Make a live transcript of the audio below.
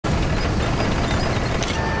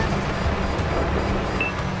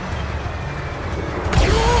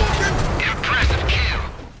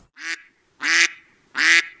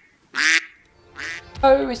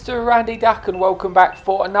Hello, Mr. Randy Duck and welcome back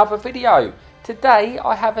for another video. Today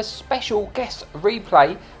I have a special guest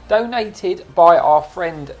replay donated by our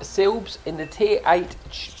friend Silbs in the Tier 8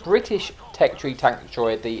 British tech tree tank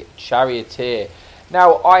destroyer, the Charioteer.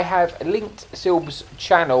 Now I have linked Silbs'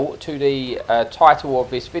 channel to the title of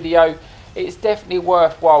this video. It's definitely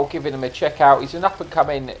worthwhile giving him a check out. He's an up and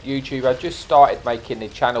coming YouTuber, just started making the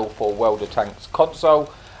channel for World of Tanks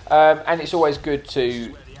console, and it's always good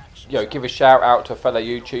to give a shout out to a fellow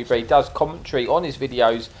YouTuber. He does commentary on his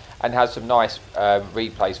videos and has some nice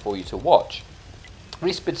replays for you to watch.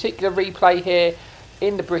 This particular replay here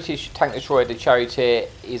in the British tank destroyer, the Charioteer,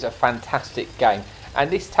 is a fantastic game. And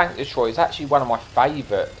this tank destroyer is actually one of my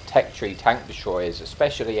favourite tech tree tank destroyers,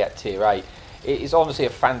 especially at Tier 8. It is honestly a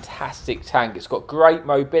fantastic tank. It's got great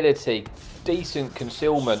mobility, decent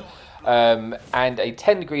concealment, and a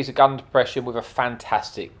 10 degrees of gun depression with a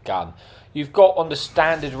fantastic gun. You've got on the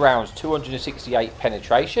standard rounds 268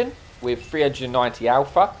 penetration with 390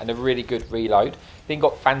 alpha and a really good reload. Then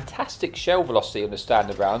got fantastic shell velocity on the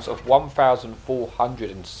standard rounds of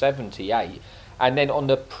 1478. And then on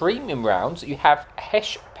the premium rounds you have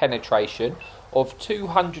HESH penetration of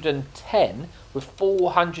 210 with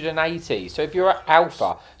 480. So if you're at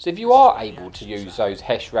alpha, so if you are able to use those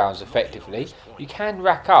HESH rounds effectively, you can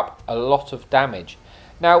rack up a lot of damage.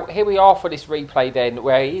 Now here we are for this replay then,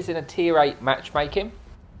 where he is in a Tier 8 matchmaking.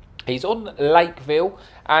 He's on Lakeville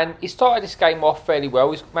and he started this game off fairly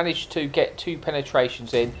well. He's managed to get 2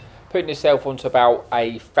 penetrations in, putting himself onto about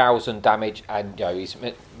 1,000 damage, and he's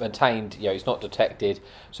maintained, he's not detected.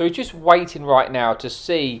 So he's just waiting right now to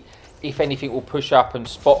see if anything will push up and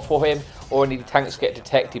spot for him, or any tanks get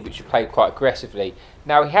detected, which should play quite aggressively.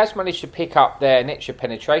 Now he has managed to pick up their extra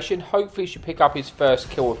penetration. Hopefully he should pick up his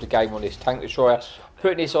first kill of the game on this tank destroyer,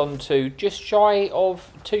 putting this on to just shy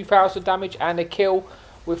of 2,000 damage and a kill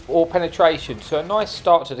with 4 penetration. So a nice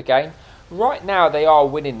start to the game. Right now they are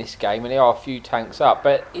winning this game and they are a few tanks up,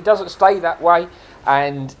 but it doesn't stay that way,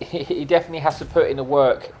 and he definitely has to put in the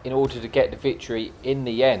work in order to get the victory in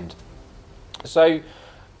the end. So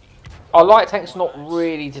our light tank's not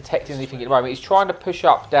really detecting anything at the moment. He's trying to push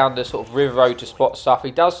up down the sort of river road to spot stuff. He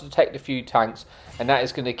does detect a few tanks, and that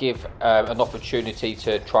is going to give an opportunity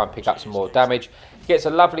to try and pick up some more damage. He gets a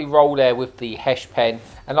lovely roll there with the HESH pen,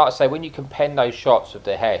 and like I say, when you can pen those shots with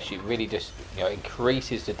the HESH, it really just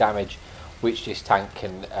increases the damage which this tank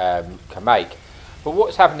can make. But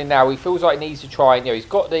what's happening now, he feels like he needs to try and, he's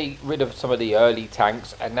got rid of some of the early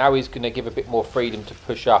tanks, and now he's going to give a bit more freedom to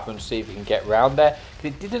push up and see if he can get round there.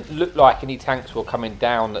 It didn't look like any tanks were coming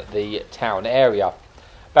down the town area.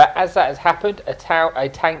 But as that has happened, a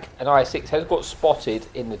tank, an IS-6, has got spotted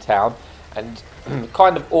in the town, and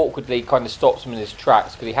kind of awkwardly stops him in his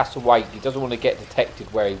tracks, because he has to wait. He doesn't want to get detected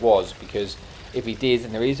where he was, because if he did,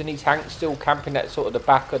 and there is any tanks still camping at sort of the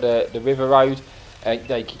back of the river road,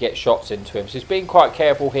 they could get shots into him. So he's being quite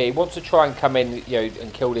careful here. He wants to try and come in,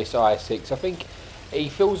 and kill this IS-6. I think he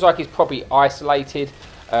feels like he's probably isolated,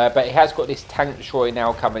 but he has got this tank destroyer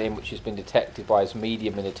now coming in, which has been detected by his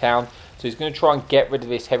medium in the town. So he's going to try and get rid of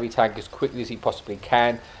this heavy tank as quickly as he possibly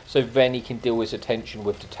can, so then he can deal his attention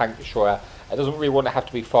with the tank destroyer. He doesn't really want to have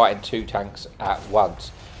to be fighting 2 tanks at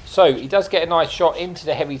once. So he does get a nice shot into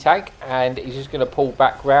the heavy tank, and he's just going to pull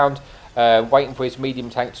back round, waiting for his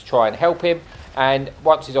medium tank to try and help him. And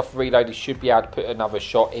once he's off the reload, he should be able to put another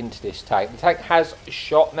shot into this tank. The tank has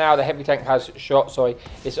shot now. The heavy tank has shot. Sorry,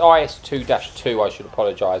 it's IS-2-2. I should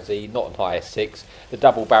apologise. Not an IS-6. The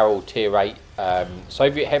double-barrel Tier 8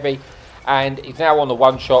 Soviet heavy. And he's now on the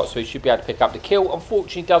 1 shot, so he should be able to pick up the kill.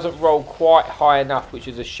 Unfortunately, doesn't roll quite high enough, which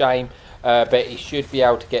is a shame. But he should be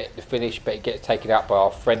able to get the finish. But he gets taken out by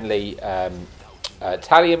our friendly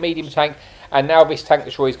Italian medium tank. And now this tank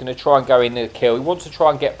destroyer is going to try and go in and kill. He wants to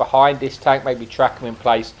try and get behind this tank, maybe track him in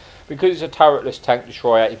place. Because it's a turretless tank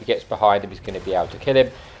destroyer, if he gets behind him, he's going to be able to kill him.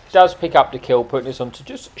 He does pick up the kill, putting us on to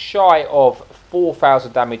just shy of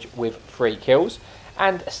 4,000 damage with 3 kills.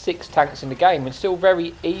 And 6 tanks in the game, and still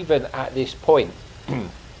very even at this point.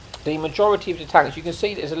 The majority of the tanks, you can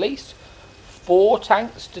see there's at least 4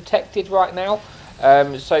 tanks detected right now.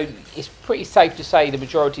 So it's pretty safe to say the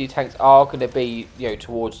majority of tanks are going to be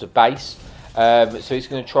towards the base. So he's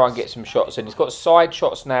going to try and get some shots in. He's got side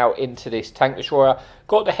shots now into this tank destroyer.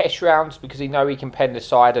 Got the HESH rounds because he knows he can pen the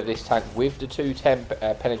side of this tank with the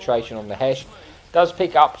 210 penetration on the HESH. Does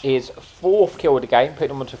pick up his 4th kill of the game, putting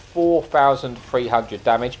him onto 4,300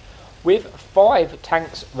 damage. With 5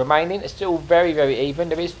 tanks remaining, it's still very, very even.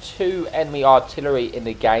 There is 2 enemy artillery in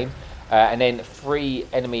the game, and then 3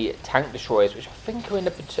 enemy tank destroyers, which I think are in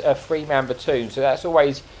a 3-man platoon. So that's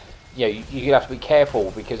always, you have to be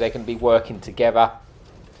careful because they can be working together.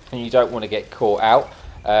 and you don't want to get caught out,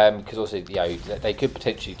 because also, you know, they could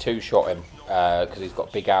potentially two-shot him because he's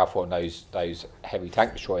got big alpha on those heavy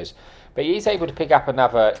tank destroyers. But he is able to pick up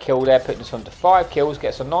another kill there, putting us on to 5 kills,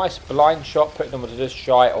 gets a nice blind shot, putting them on to just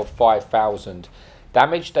shy of 5,000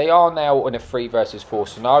 damage. They are now in a 3 versus 4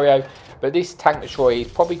 scenario, but this tank destroyer, he's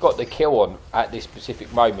probably got the kill on at this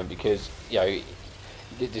specific moment because, you know,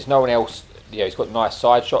 there's no one else. You know, he's got nice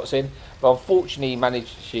side shots in, but unfortunately he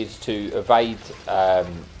manages to evade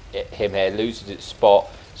him there, loses its spot.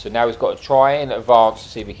 So now he's got to try and advance to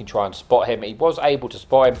see if he can try and spot him. He was able to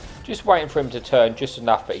spot him, just waiting for him to turn just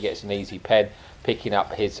enough that he gets an easy pen, picking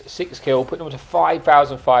up his 6th kill, putting him to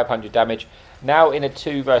 5,500 damage. Now in a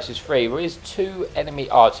 2 versus 3, there is 2 enemy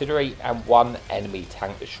artillery and 1 enemy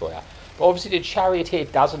tank destroyer. But obviously the Charioteer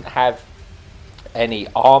doesn't have any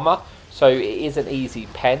armour, so it is an easy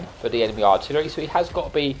pen for the enemy artillery. So he has got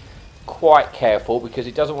to be quite careful because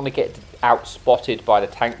he doesn't want to get out-spotted by the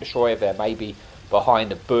tank destroyer. There may be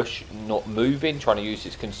behind a bush, not moving, trying to use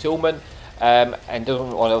its concealment, and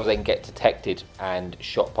doesn't want to then get detected and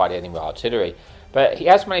shot by the enemy artillery. But he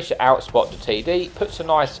has managed to outspot the TD, puts a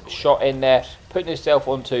nice shot in there, putting himself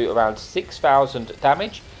onto around 6,000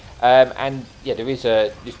 damage. And yeah, there is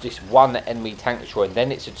this 1 enemy tank destroyer, and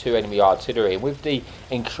then it's a 2 enemy artillery. And with the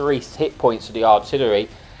increased hit points of the artillery,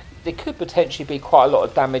 there could potentially be quite a lot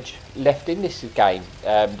of damage left in this game,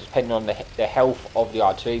 depending on the health of the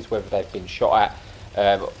artilleries, whether they've been shot at.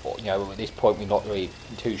 You know, at this point we're not really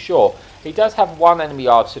too sure. He does have 1 enemy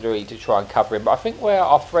artillery to try and cover him, but I think where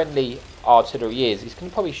our friendly artillery is, he's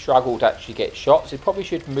going to probably struggle to actually get shots. He probably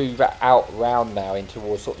should move out round now in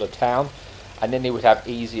towards sort of the town, and then he would have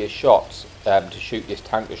easier shots to shoot this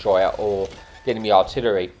tank destroyer or the enemy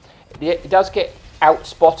artillery. It does get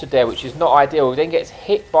out-spotted there, which is not ideal. He then gets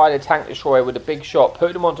hit by the tank destroyer with a big shot,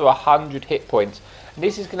 putting him onto 100 hit points. And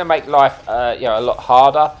this is going to make life you know, a lot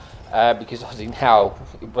harder because obviously now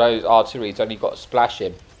those artillery's only got a splash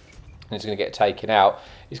in, and it's going to get taken out.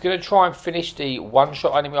 He's going to try and finish the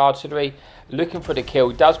one-shot enemy artillery, looking for the kill.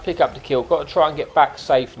 He does pick up the kill. Got to try and get back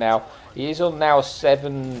safe now. He is on now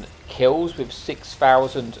 7 kills with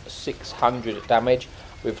 6,600 damage,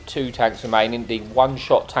 with 2 tanks remaining, the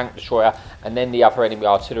one-shot tank destroyer and then the other enemy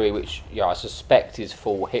artillery, which, you know, I suspect is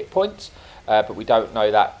full hit points, but we don't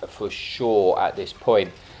know that for sure at this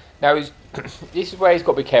point. Now this is where he's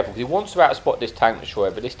got to be careful, because he wants to outspot this tank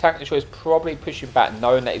destroyer, but this tank destroyer is probably pushing back,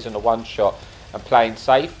 knowing that he's on a one-shot and playing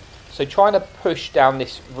safe. So trying to push down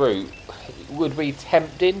this route would be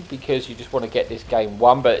tempting because you just want to get this game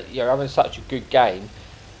won, but you know, having such a good game,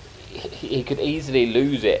 he could easily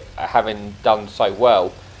lose it having done so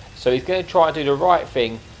well. So he's going to try and do the right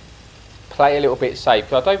thing, play a little bit safe,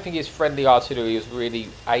 because I don't think his friendly artillery is really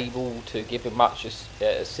able to give him much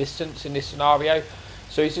assistance in this scenario.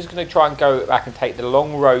 So he's just going to try and go back and take the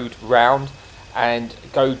long road round and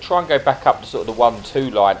try and go back up to sort of the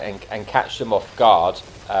 1-2 line and catch them off guard,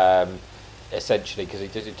 essentially, because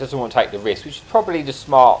he doesn't want to take the risk, which is probably the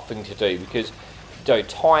smart thing to do, because you know,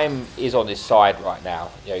 time is on his side right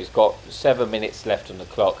now. You know, he's got 7 minutes left on the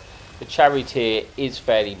clock. The Charioteer is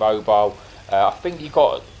fairly mobile. I think I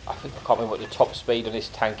can't remember what the top speed on this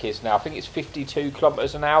tank is now. I think it's 52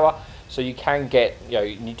 kilometers an hour. So you can get, you know,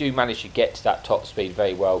 you do manage to get to that top speed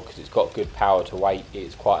very well because it's got good power to weight.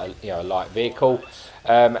 It's quite a, you know, a light vehicle,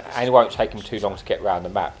 and it won't take him too long to get around the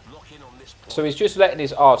map. So he's just letting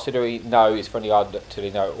his artillery know, his friendly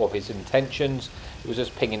artillery know of his intentions. He was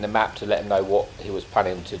just pinging the map to let him know what he was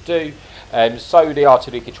planning to do, so the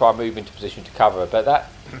artillery could try and move into position to cover. But that,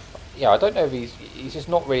 yeah, I don't know if he's just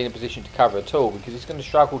not really in a position to cover at all, because he's going to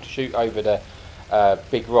struggle to shoot over the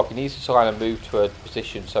big rock. He needs to kind of move to a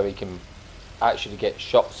position so he can actually get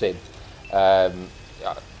shots in. You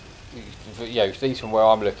know, at least from where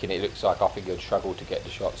I'm looking, it looks like I think he'll struggle to get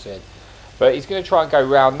the shots in. But he's going to try and go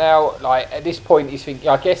round now. Like at this point, he's thinking,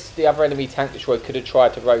 I guess the other enemy tank destroyer could have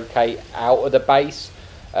tried to rotate out of the base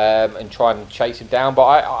and try and chase him down.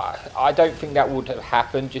 But I don't think that would have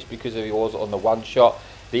happened, just because he was on the one shot.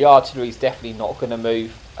 The artillery is definitely not going to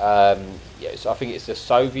move. Yeah, so I think it's the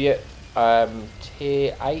Soviet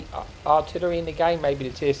tier 8 artillery in the game, maybe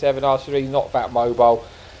the tier 7 artillery, not that mobile.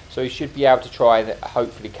 So he should be able to try and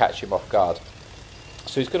hopefully catch him off guard.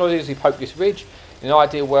 So he's going to obviously poke this ridge. In an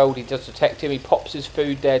ideal world, he does detect him. He pops his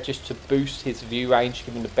food there just to boost his view range,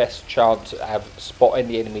 give him the best chance of spotting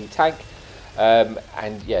the enemy tank.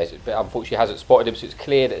 And yeah, but unfortunately hasn't spotted him, so it's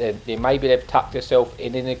clear that maybe they've tucked themselves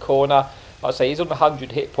in a corner. Like I say, he's on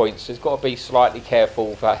 100 hit points, so he's got to be slightly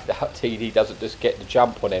careful that TD doesn't just get the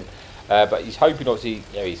jump on him. But he's hoping, obviously,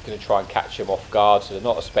 you know, he's going to try and catch him off guard, so they're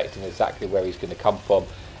not expecting exactly where he's going to come from.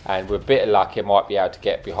 And with a bit of luck, he might be able to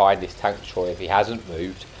get behind this tank destroyer if he hasn't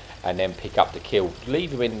moved. and then pick up the kill,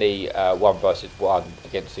 leave him in the 1 versus 1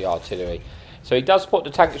 against the artillery. So he does spot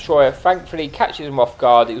the tank destroyer, thankfully catches him off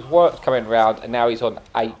guard. It was worked coming round, and now he's on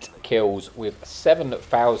 8 kills with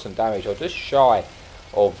 7,000 damage, or just shy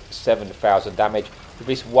of 7,000 damage, with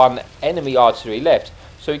this 1 enemy artillery left.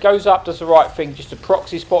 So he goes up, does the right thing just to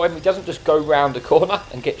proxy spot him. He doesn't just go round the corner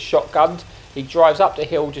and get shotgunned. He drives up the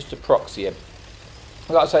hill just to proxy him.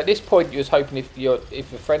 Like I say, at this point you was hoping if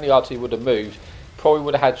the friendly artillery would have moved, probably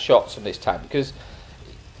would have had shots on this tank, because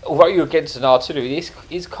although you're against an artillery, this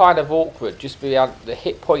is kind of awkward just beyond the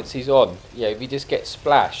hit points he's on. You know, if he just gets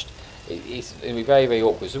splashed, it's going to be very, very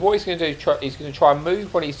awkward. So what he's going to do, he's going to try and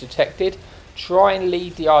move when he's detected, try and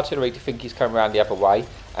lead the artillery to think he's coming around the other way,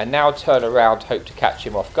 and now turn around, hope to catch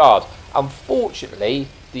him off guard. Unfortunately,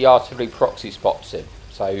 the artillery proxy spots him,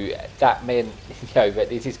 so that meant, you know, that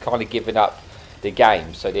this is kind of giving up the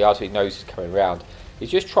game. So the artillery knows he's coming around. He's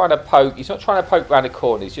just trying to poke. He's not trying to poke around the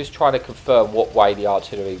corner. He's just trying to confirm what way the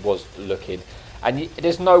artillery was looking. And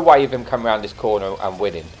there's no way of him coming around this corner and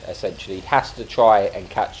winning, essentially. He has to try and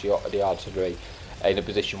catch the artillery in a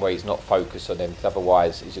position where he's not focused on him.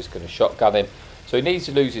 Otherwise, he's just going to shotgun him. So he needs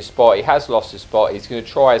to lose his spot. He has lost his spot. He's going to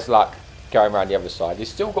try his luck going around the other side. He's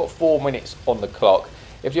still got 4 minutes on the clock.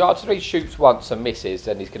 If the artillery shoots once and misses,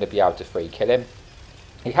 then he's going to be able to free kill him.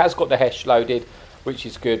 He has got the Hesh loaded, which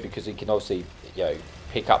is good because he can obviously, you know,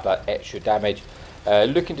 pick up that extra damage.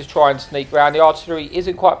 Looking to try and sneak around. The artillery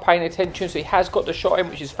isn't quite paying attention, so he has got the shot in,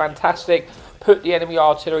 which is fantastic. Put the enemy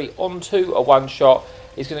artillery onto a 1-shot.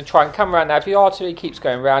 He's going to try and come around. Now, if the artillery keeps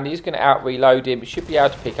going around, he's going to out-reload him. He should be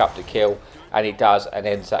able to pick up the kill, and he does, and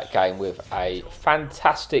ends that game with a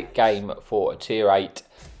fantastic game for a Tier 8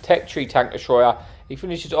 Tech Tree Tank Destroyer. He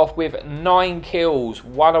finishes off with 9 kills,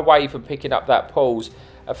 1 away from picking up that pulse.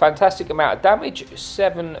 A fantastic amount of damage,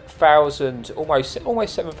 7,000, almost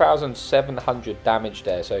 7,700 damage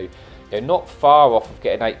there. So you're not far off of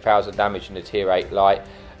getting 8,000 damage in the Tier 8 light.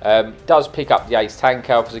 Does pick up the Ace Tank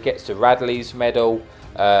Elf as it gets to Radley's medal.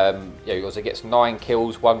 He also gets 9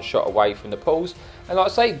 kills, 1 shot away from the pulls. And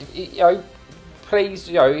like I say, you know, please,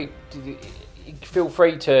 you know, feel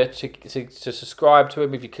free to subscribe to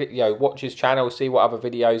him. If you click, you know, watch his channel, see what other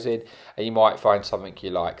videos in, and you might find something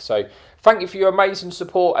you like. So thank you for your amazing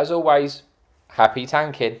support as always. Happy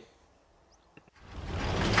tanking.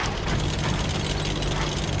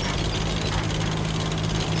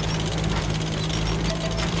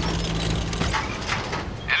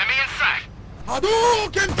 Enemy in sight.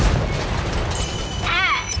 Hadouken!